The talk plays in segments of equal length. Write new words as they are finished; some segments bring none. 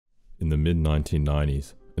In the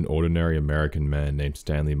mid-1990s, an ordinary American man named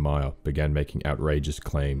Stanley Meyer began making outrageous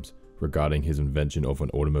claims regarding his invention of an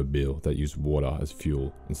automobile that used water as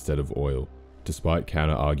fuel instead of oil. Despite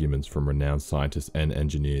counter-arguments from renowned scientists and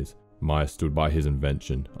engineers, Meyer stood by his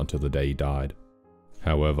invention until the day he died.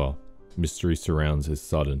 However, mystery surrounds his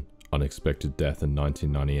sudden, unexpected death in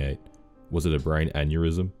 1998. Was it a brain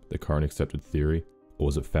aneurysm, the current accepted theory, or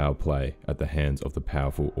was it foul play at the hands of the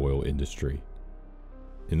powerful oil industry?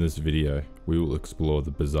 In this video, we will explore the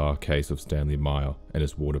bizarre case of Stanley Meyer and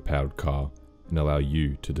his water-powered car, and allow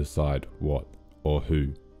you to decide what or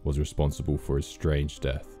who was responsible for his strange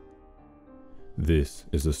death. This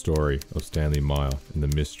is the story of Stanley Meyer and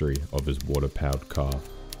the mystery of his water-powered car.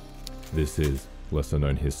 This is Lesser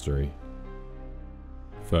Known History.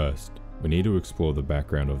 First, we need to explore the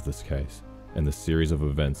background of this case and the series of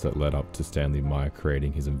events that led up to Stanley Meyer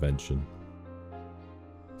creating his invention.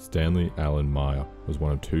 Stanley Allen Meyer was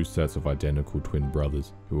one of two sets of identical twin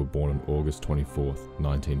brothers who were born on August 24,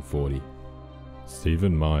 1940.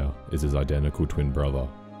 Stephen Meyer is his identical twin brother.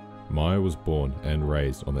 Meyer was born and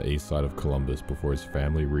raised on the east side of Columbus before his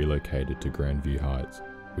family relocated to Grandview Heights,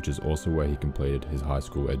 which is also where he completed his high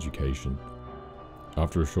school education.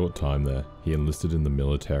 After a short time there, he enlisted in the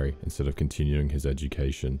military instead of continuing his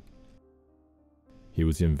education. He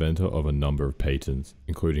was the inventor of a number of patents,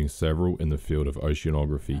 including several in the field of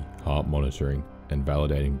oceanography, heart monitoring, and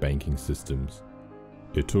validating banking systems.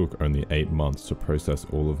 It took only 8 months to process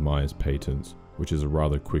all of Meyer's patents, which is a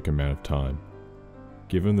rather quick amount of time.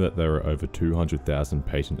 Given that there are over 200,000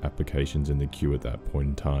 patent applications in the queue at that point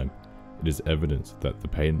in time, it is evidence that the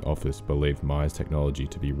patent office believed Meyer's technology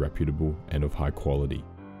to be reputable and of high quality.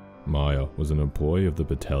 Meyer was an employee of the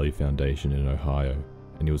Battelli Foundation in Ohio,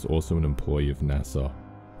 and he was also an employee of NASA,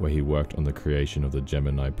 where he worked on the creation of the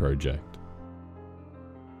Gemini project.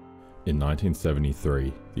 In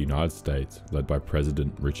 1973, the United States, led by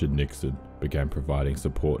President Richard Nixon, began providing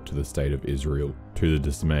support to the State of Israel, to the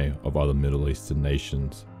dismay of other Middle Eastern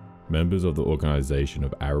nations. Members of the Organization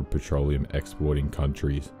of Arab Petroleum Exporting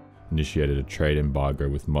Countries initiated a trade embargo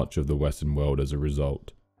with much of the Western world as a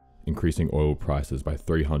result, increasing oil prices by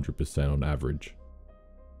 300% on average.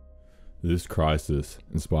 This crisis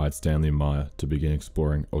inspired Stanley Meyer to begin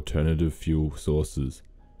exploring alternative fuel sources,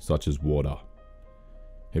 such as water.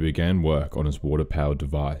 He began work on his water-powered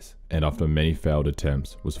device, and after many failed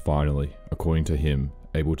attempts was finally, according to him,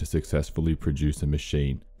 able to successfully produce a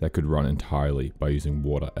machine that could run entirely by using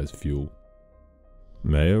water as fuel.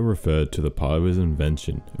 Meyer referred to the part of his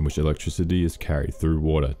invention in which electricity is carried through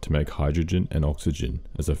water to make hydrogen and oxygen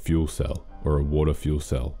as a fuel cell or a water fuel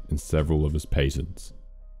cell in several of his patents.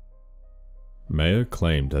 Meyer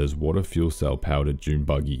claimed that his water fuel cell powered a dune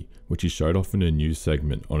buggy, which he showed off in a news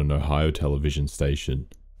segment on an Ohio television station.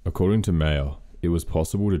 According to Meyer, it was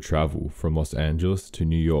possible to travel from Los Angeles to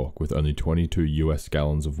New York with only 22 US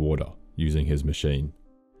gallons of water using his machine.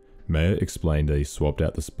 Meyer explained that he swapped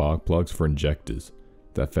out the spark plugs for injectors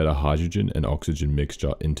that fed a hydrogen and oxygen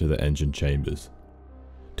mixture into the engine chambers.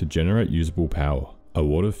 To generate usable power, a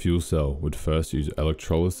water fuel cell would first use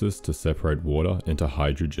electrolysis to separate water into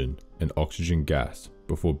hydrogen and oxygen gas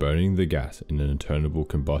before burning the gas in an internal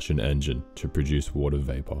combustion engine to produce water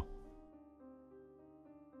vapor.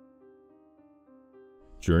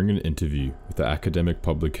 During an interview with the academic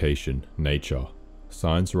publication Nature,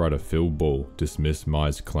 science writer Phil Ball dismissed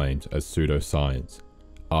Meyer's claims as pseudoscience,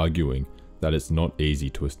 arguing that it's not easy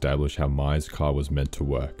to establish how Meyer's car was meant to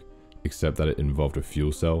work, except that it involved a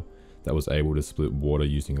fuel cell that was able to split water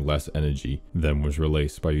using less energy than was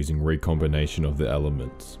released by using recombination of the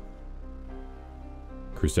elements.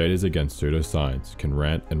 Crusaders against pseudoscience can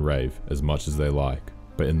rant and rave as much as they like,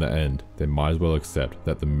 but in the end, they might as well accept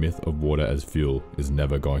that the myth of water as fuel is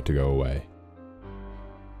never going to go away.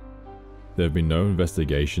 There have been no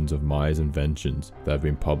investigations of Meyer's inventions that have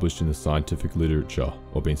been published in the scientific literature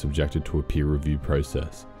or been subjected to a peer review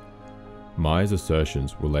process. Meyer's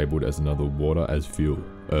assertions were labeled as another water as fuel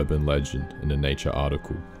urban legend in a Nature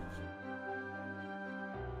article.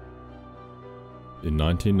 In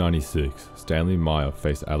 1996, Stanley Meyer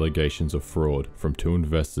faced allegations of fraud from two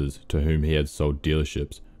investors to whom he had sold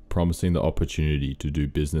dealerships, promising the opportunity to do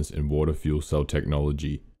business in water fuel cell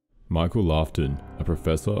technology. Michael Lafton, a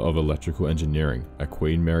professor of electrical engineering at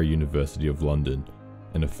Queen Mary University of London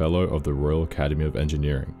and a fellow of the Royal Academy of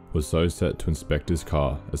Engineering, was so set to inspect his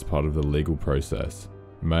car as part of the legal process.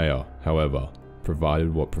 Meyer, however,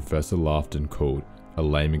 provided what Professor Lafton called a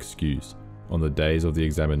lame excuse on the days of the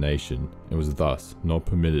examination and was thus not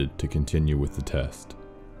permitted to continue with the test.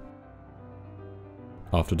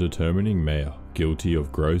 After determining Meyer guilty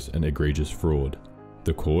of gross and egregious fraud,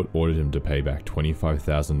 The court ordered him to pay back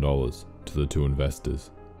 $25,000 to the two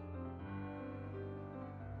investors.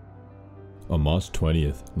 On March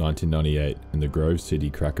 20th, 1998, in the Grove City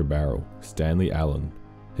Cracker Barrel, Stanley Allen,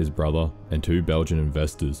 his brother, and two Belgian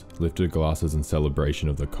investors lifted glasses in celebration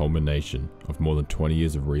of the culmination of more than 20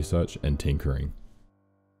 years of research and tinkering.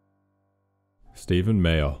 Stephen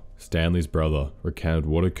Meyer, Stanley's brother, recounted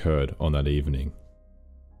what occurred on that evening.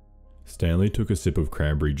 Stanley took a sip of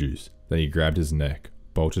cranberry juice, then he grabbed his neck,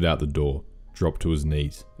 bolted out the door, dropped to his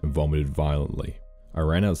knees, and vomited violently. I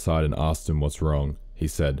ran outside and asked him what's wrong. He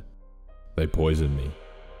said, "They poisoned me."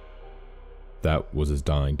 That was his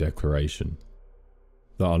dying declaration.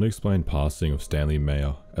 The unexplained passing of Stanley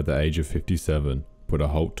Meyer at the age of 57 put a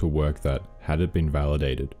halt to work that, had it been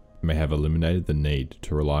validated, may have eliminated the need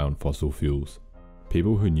to rely on fossil fuels.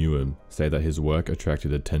 People who knew him say that his work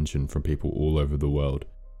attracted attention from people all over the world,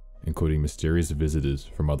 including mysterious visitors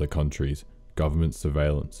from other countries, government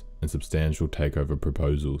surveillance, and substantial takeover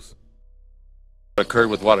proposals. What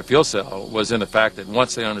occurred with what a fuel cell was in the fact that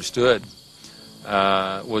once they understood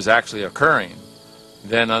was actually occurring,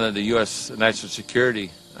 then under the U.S. national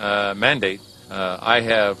security mandate, I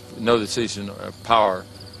have no decision or power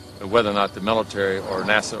of whether or not the military or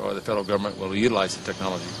NASA or the federal government will utilize the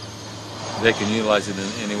technology. They can utilize it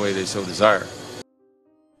in any way they so desire.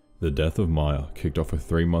 The death of Meyer kicked off a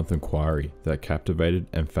 3-month inquiry that captivated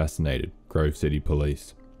and fascinated Grove City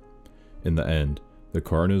police. In the end, the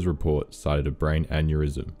coroner's report cited a brain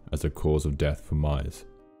aneurysm as a cause of death for Myers.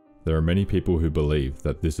 There are many people who believe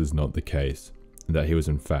that this is not the case, and that he was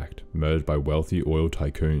in fact murdered by wealthy oil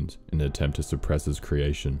tycoons in an attempt to suppress his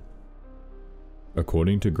creation.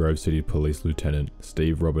 According to Grove City Police Lieutenant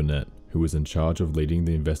Steve Robinette, who was in charge of leading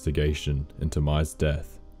the investigation into Myers'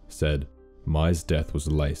 death, said, "Myers' death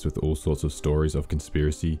was laced with all sorts of stories of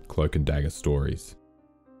conspiracy, cloak and dagger stories."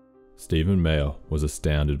 Stephen Meyer was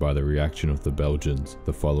astounded by the reaction of the Belgians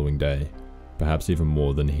the following day, perhaps even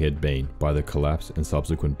more than he had been by the collapse and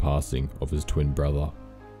subsequent passing of his twin brother.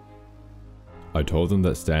 "I told them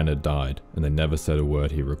that Stan had died, and they never said a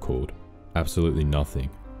word," he recalled. "Absolutely nothing.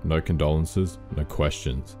 No condolences, no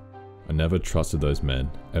questions. I never trusted those men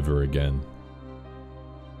ever again."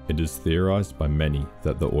 It is theorized by many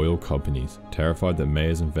that the oil companies, terrified that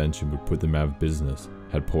Meyer's invention would put them out of business,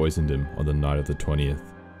 had poisoned him on the night of the 20th.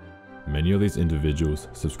 Many of these individuals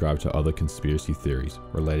subscribe to other conspiracy theories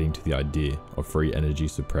relating to the idea of free energy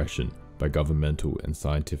suppression by governmental and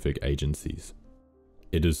scientific agencies.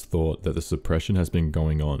 It is thought that the suppression has been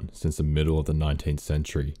going on since the middle of the 19th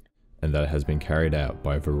century, and that it has been carried out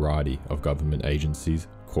by a variety of government agencies,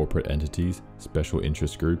 corporate entities, special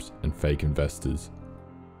interest groups, and fake investors.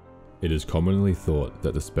 It is commonly thought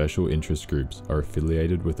that the special interest groups are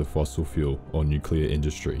affiliated with the fossil fuel or nuclear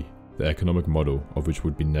industry, the economic model of which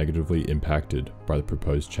would be negatively impacted by the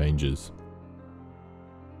proposed changes.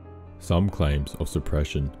 Some claims of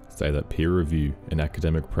suppression say that peer review and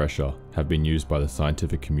academic pressure have been used by the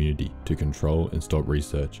scientific community to control and stop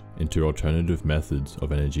research into alternative methods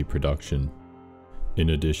of energy production.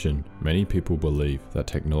 In addition, many people believe that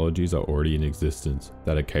technologies are already in existence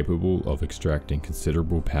that are capable of extracting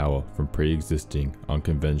considerable power from pre-existing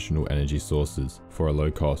unconventional energy sources for a low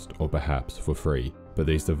cost or perhaps for free, but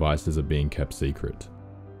these devices are being kept secret.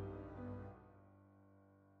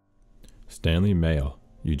 Stanley Meyer,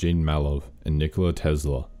 Eugene Malov, and Nikola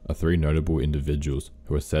Tesla are 3 notable individuals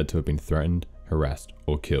who are said to have been threatened, harassed,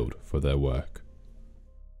 or killed for their work.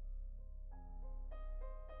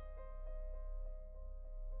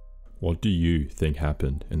 What do you think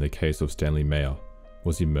happened in the case of Stanley Meyer?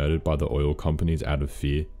 Was he murdered by the oil companies out of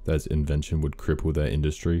fear that his invention would cripple their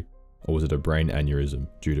industry? Or was it a brain aneurysm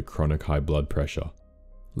due to chronic high blood pressure?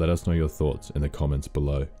 Let us know your thoughts in the comments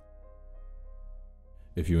below.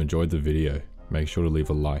 If you enjoyed the video, make sure to leave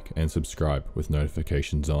a like and subscribe with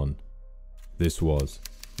notifications on. This was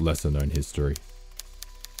Lesser Known History.